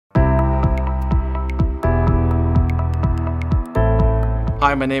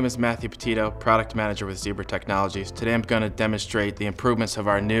Hi, my name is Matthew Petito, Product Manager with Zebra Technologies. Today I'm going to demonstrate the improvements of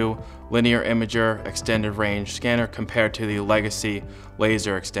our new linear imager extended range scanner compared to the legacy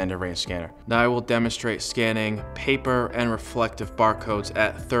laser extended range scanner. Now I will demonstrate scanning paper and reflective barcodes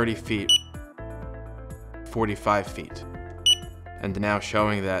at 30 feet, 45 feet. And now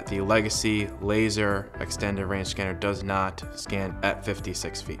showing that the legacy laser extended range scanner does not scan at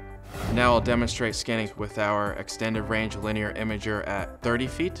 56 feet. Now I'll demonstrate scanning with our extended range linear imager at 30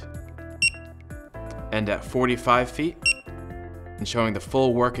 feet and at 45 feet, and showing the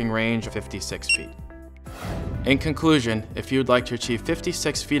full working range of 56 feet. In conclusion, if you would like to achieve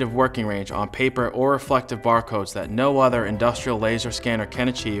 56 feet of working range on paper or reflective barcodes that no other industrial laser scanner can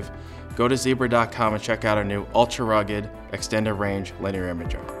achieve, go to zebra.com and check out our new ultra rugged extended range linear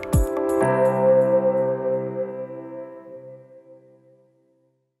imager.